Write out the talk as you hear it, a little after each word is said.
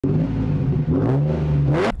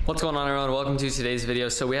What's going on, everyone? Welcome to today's video.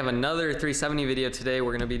 So we have another 370 video today.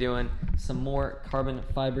 We're gonna be doing some more carbon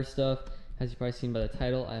fiber stuff. As you've probably seen by the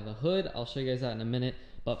title, I have a hood. I'll show you guys that in a minute.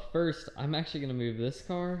 But first, I'm actually gonna move this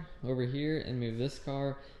car over here and move this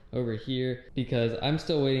car over here because I'm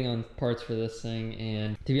still waiting on parts for this thing.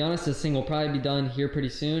 And to be honest, this thing will probably be done here pretty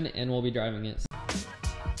soon and we'll be driving it.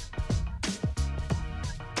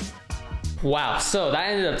 Wow, so that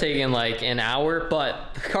ended up taking like an hour,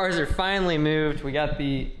 but the cars are finally moved. We got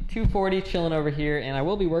the 240 chilling over here, and I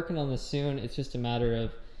will be working on this soon. It's just a matter of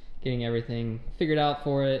getting everything figured out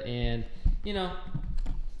for it, and you know,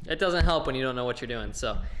 it doesn't help when you don't know what you're doing.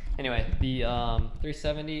 So anyway, the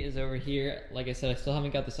 370 is over here. Like I said, I still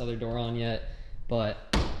haven't got this other door on yet, but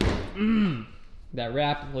that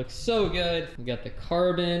wrap looks so good. We got the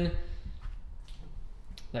carbon.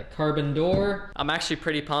 That carbon door. I'm actually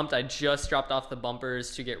pretty pumped. I just dropped off the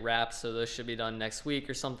bumpers to get wrapped, so those should be done next week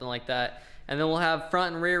or something like that. And then we'll have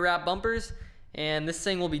front and rear wrap bumpers, and this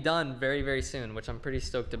thing will be done very, very soon, which I'm pretty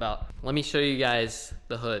stoked about. Let me show you guys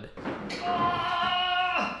the hood.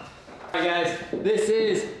 Hi guys, this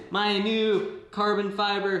is my new carbon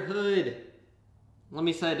fiber hood. Let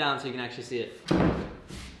me set it down so you can actually see it.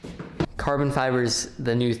 Carbon fiber's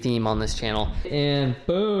the new theme on this channel. And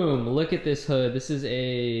boom, look at this hood. This is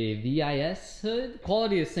a VIS hood.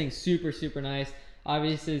 Quality of this thing's super, super nice.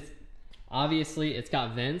 Obviously it's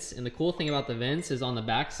got vents, and the cool thing about the vents is on the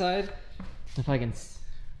back side. If I can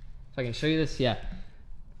show you this, yeah.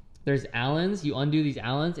 There's Allens, you undo these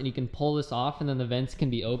Allens and you can pull this off and then the vents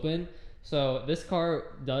can be open. So this car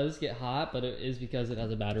does get hot, but it is because it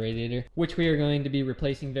has a bad radiator, which we are going to be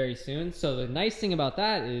replacing very soon. So the nice thing about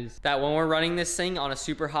that is that when we're running this thing on a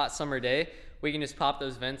super hot summer day, we can just pop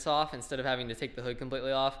those vents off instead of having to take the hood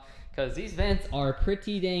completely off, because these vents are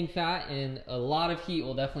pretty dang fat and a lot of heat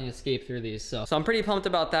will definitely escape through these. So I'm pretty pumped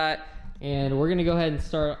about that. And we're gonna go ahead and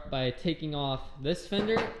start by taking off this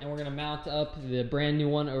fender, and we're gonna mount up the brand new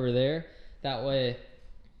one over there. That way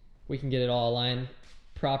we can get it all aligned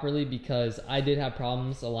properly, because I did have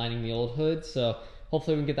problems aligning the old hood, so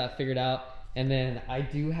hopefully we can get that figured out. And then I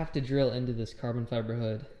do have to drill into this carbon fiber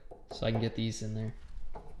hood so I can get these in there.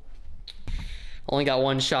 Only got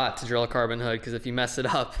one shot to drill a carbon hood, because if you mess it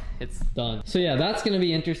up, it's done. So yeah, that's gonna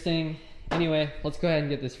be interesting. Anyway, let's go ahead and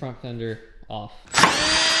get this front fender off.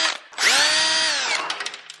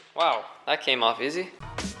 Wow, that came off easy.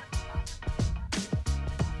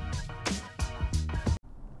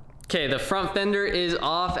 Okay, the front fender is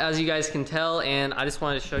off, as you guys can tell, and I just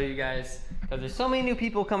wanted to show you guys, because there's so many new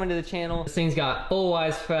people coming to the channel. This thing's got full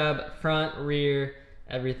wise fab, front, rear,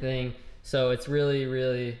 everything. So it's really,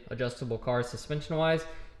 really adjustable car suspension wise.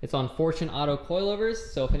 It's on Fortune Auto coilovers,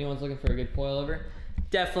 so if anyone's looking for a good coilover,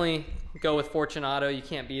 definitely go with Fortune Auto. You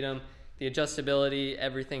can't beat them. The adjustability,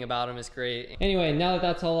 everything about them is great. Anyway, now that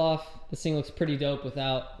that's all off, this thing looks pretty dope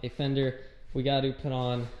without a fender. We got to put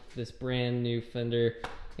on this brand new fender.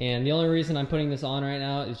 And the only reason I'm putting this on right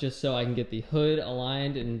now is just so I can get the hood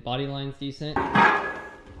aligned and body lines decent.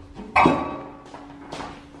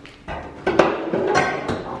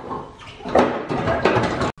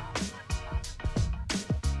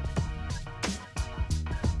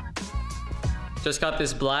 Just got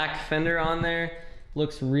this black fender on there.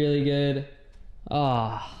 Looks really good.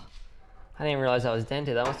 Ah, oh, I didn't realize that was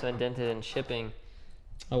dented. That must have been dented in shipping.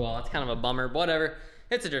 Oh well, that's kind of a bummer. Whatever.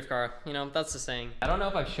 It's a drift car, you know, that's the saying. I don't know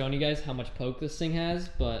if I've shown you guys how much poke this thing has,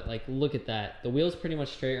 but like, look at that. The wheel's pretty much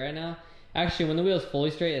straight right now. Actually, when the wheel's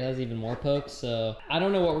fully straight, it has even more poke, so I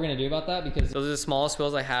don't know what we're gonna do about that, because those are the smallest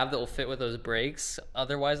wheels I have that will fit with those brakes.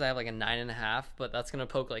 Otherwise, I have like a 9.5, but that's gonna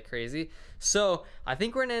poke like crazy. So I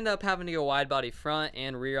think we're gonna end up having to go wide body front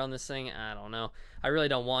and rear on this thing. I don't know. I really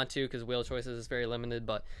don't want to, because wheel choices is very limited,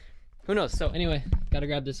 but who knows? So anyway, gotta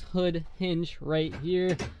grab this hood hinge right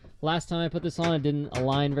here. Last time I put this on, it didn't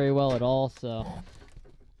align very well at all, so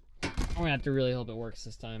I'm gonna have to really hope it works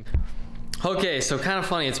this time. Okay, so kind of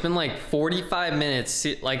funny. It's been like 45 minutes,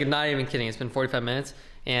 like not even kidding, it's been 45 minutes,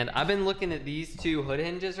 and I've been looking at these two hood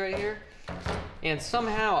hinges right here, and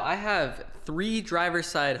somehow I have 3 driver's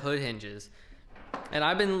side hood hinges, and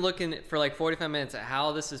I've been looking for like 45 minutes at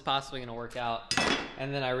how this is possibly gonna work out,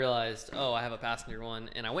 and then I realized, oh, I have a passenger one,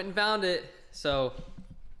 and I went and found it, so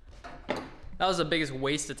that was the biggest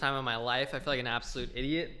waste of time of my life. I feel like an absolute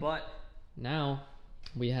idiot, but now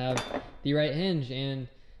we have the right hinge, and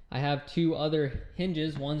I have 2 other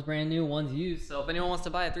hinges. One's brand new, one's used. So if anyone wants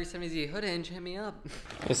to buy a 370Z hood hinge, hit me up.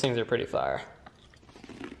 These things are pretty fire.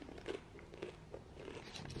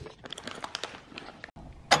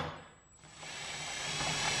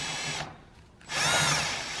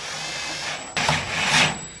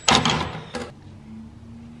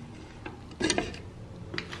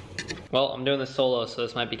 Well, I'm doing this solo, so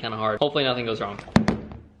this might be kind of hard. Hopefully nothing goes wrong.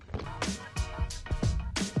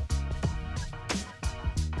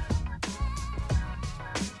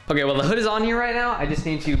 Okay, well the hood is on here right now. I just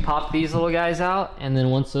need to pop these little guys out, and then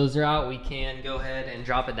once those are out, we can go ahead and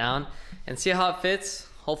drop it down and see how it fits.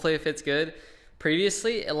 Hopefully it fits good.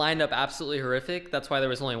 Previously, it lined up absolutely horrific. That's why there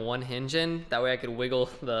was only one hinge in. That way I could wiggle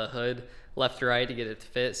the hood left to right to get it to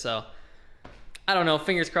fit. So, I don't know,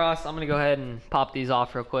 fingers crossed. I'm gonna go ahead and pop these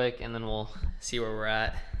off real quick, and then we'll see where we're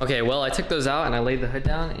at. Okay, well I took those out and I laid the hood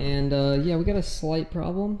down, and yeah, we got a slight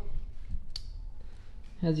problem.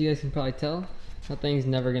 As you guys can probably tell, that thing's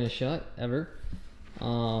never gonna shut, ever.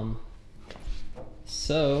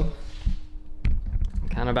 So,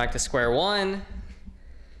 kind of back to square one.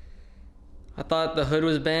 I thought the hood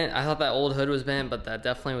was bent. I thought that old hood was bent, but that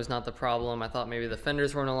definitely was not the problem. I thought maybe the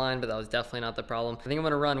fenders weren't aligned, but that was definitely not the problem. I think I'm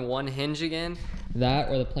gonna run one hinge again. That,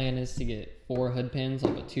 or the plan is to get 4 hood pins.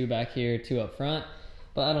 I'll put 2 back here, 2 up front.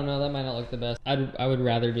 But I don't know, that might not look the best. I would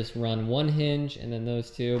rather just run one hinge and then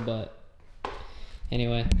those 2, but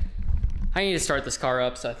anyway. I need to start this car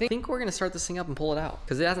up, so I think we're gonna start this thing up and pull it out,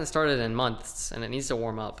 because it hasn't started in months and it needs to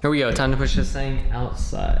warm up. Here we go, time to push this thing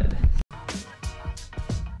outside.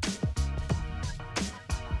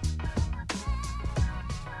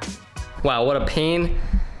 Wow, what a pain.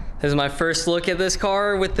 This is my first look at this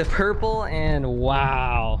car with the purple, and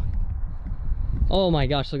wow. Oh my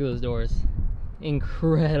gosh, look at those doors.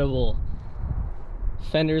 Incredible.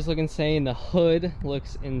 Fenders look insane, the hood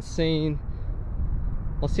looks insane.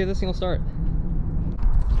 Let's see if this thing will start.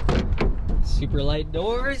 Super light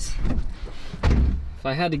doors. If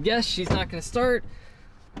I had to guess, she's not gonna start.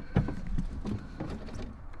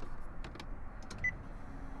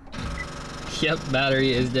 Yep,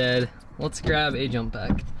 battery is dead. Let's grab a jump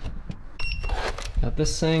pack. Got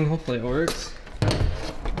this thing, hopefully it works.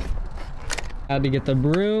 Had to get the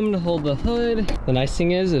broom to hold the hood. The nice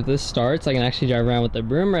thing is, if this starts, I can actually drive around with the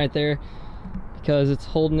broom right there because it's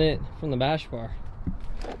holding it from the bash bar.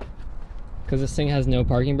 Because this thing has no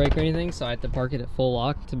parking brake or anything, so I have to park it at full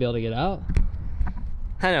lock to be able to get out.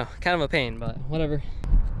 I know, kind of a pain, but whatever.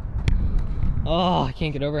 Oh, I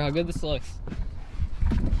can't get over how good this looks.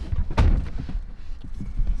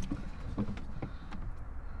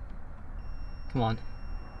 Come on.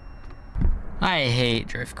 I hate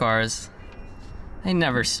drift cars. They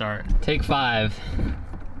never start. Take 5.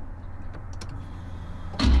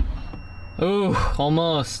 Ooh,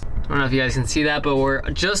 almost. I don't know if you guys can see that, but we're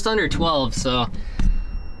just under 12, so.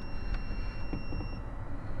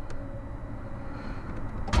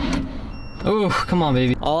 Ooh, come on,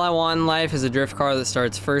 baby. All I want in life is a drift car that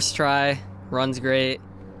starts first try, runs great,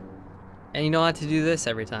 and you know how to do this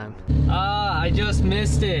every time. Ah, I just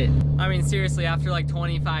missed it. I mean, seriously, after like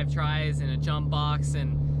 25 tries in a jump box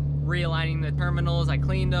and realigning the terminals, I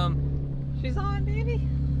cleaned them. She's on, baby.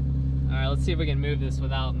 All right, let's see if we can move this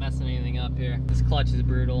without messing anything up here. This clutch is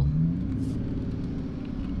brutal.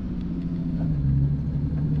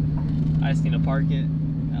 I just need to park it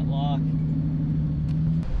at lock.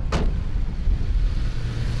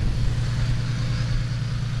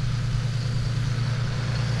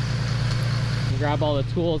 Grab all the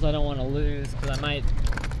tools I don't want to lose, because I might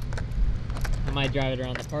drive it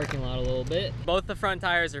around the parking lot a little bit. Both the front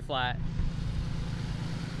tires are flat.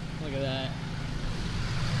 Look at that.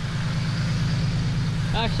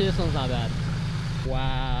 Actually, this one's not bad.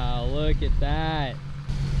 Wow, look at that.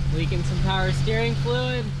 Leaking some power steering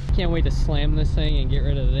fluid. Can't wait to slam this thing and get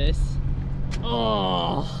rid of this.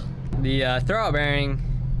 Oh! The throwout bearing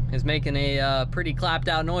is making a pretty clapped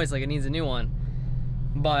out noise like it needs a new one.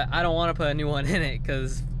 But I don't want to put a new one in it,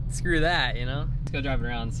 because screw that, you know? Let's go drive it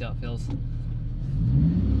around and see how it feels.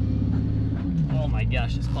 Oh my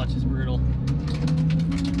gosh, this clutch is brutal.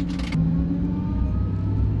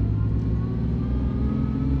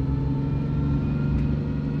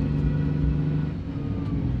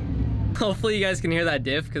 Hopefully you guys can hear that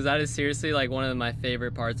diff, because that is seriously like one of my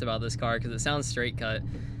favorite parts about this car, because it sounds straight cut.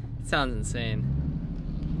 It sounds insane.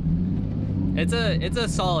 It's a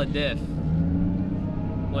solid diff.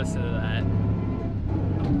 Listen to that.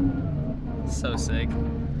 So sick.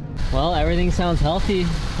 Well, everything sounds healthy,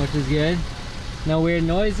 which is good. No weird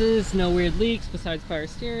noises, no weird leaks besides power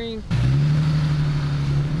steering.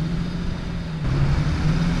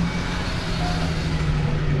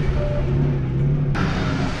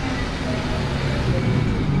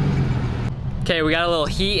 Okay, we got a little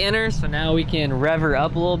heat in her, so now we can rev her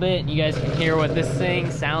up a little bit and you guys can hear what this thing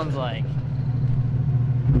sounds like.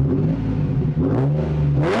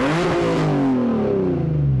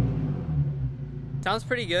 Sounds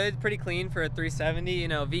pretty good, pretty clean for a 370. You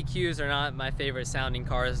know, VQs are not my favorite sounding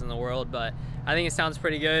cars in the world, but I think it sounds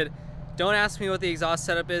pretty good. Don't ask me what the exhaust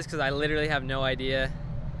setup is because I literally have no idea.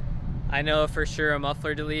 I know for sure a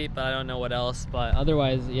muffler delete, but I don't know what else. But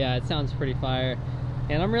otherwise, yeah, it sounds pretty fire.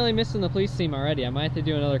 And I'm really missing the police theme already. I might have to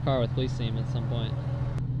do another car with police theme at some point.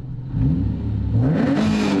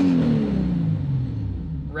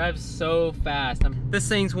 Revs so fast. This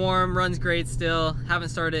thing's warm, runs great still. Haven't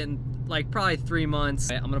started in like probably 3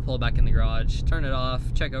 months. I'm gonna pull it back in the garage, turn it off,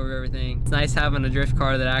 check over everything. It's nice having a drift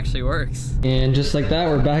car that actually works. And just like that,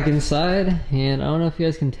 we're back inside. And I don't know if you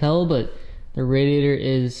guys can tell, but the radiator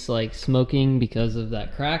is like smoking because of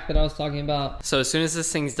that crack that I was talking about. So as soon as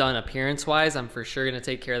this thing's done appearance-wise, I'm for sure gonna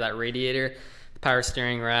take care of that radiator, the power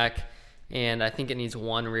steering rack, and I think it needs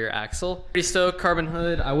one rear axle. Pretty stoked. Carbon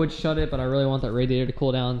hood. I would shut it, but I really want that radiator to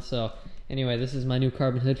cool down. So anyway, this is my new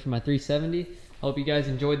carbon hood for my 370. Hope you guys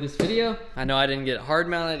enjoyed this video. I know I didn't get hard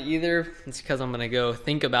mounted either. It's because I'm gonna go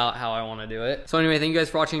think about how I wanna do it. So anyway, thank you guys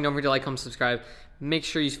for watching. Don't forget to like, comment, subscribe. Make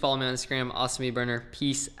sure you follow me on Instagram, Awesome Berner.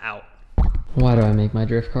 Peace out. Why do I make my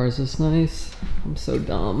drift cars this nice? I'm so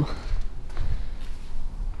dumb.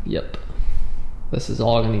 Yep. This is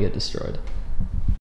all gonna get destroyed.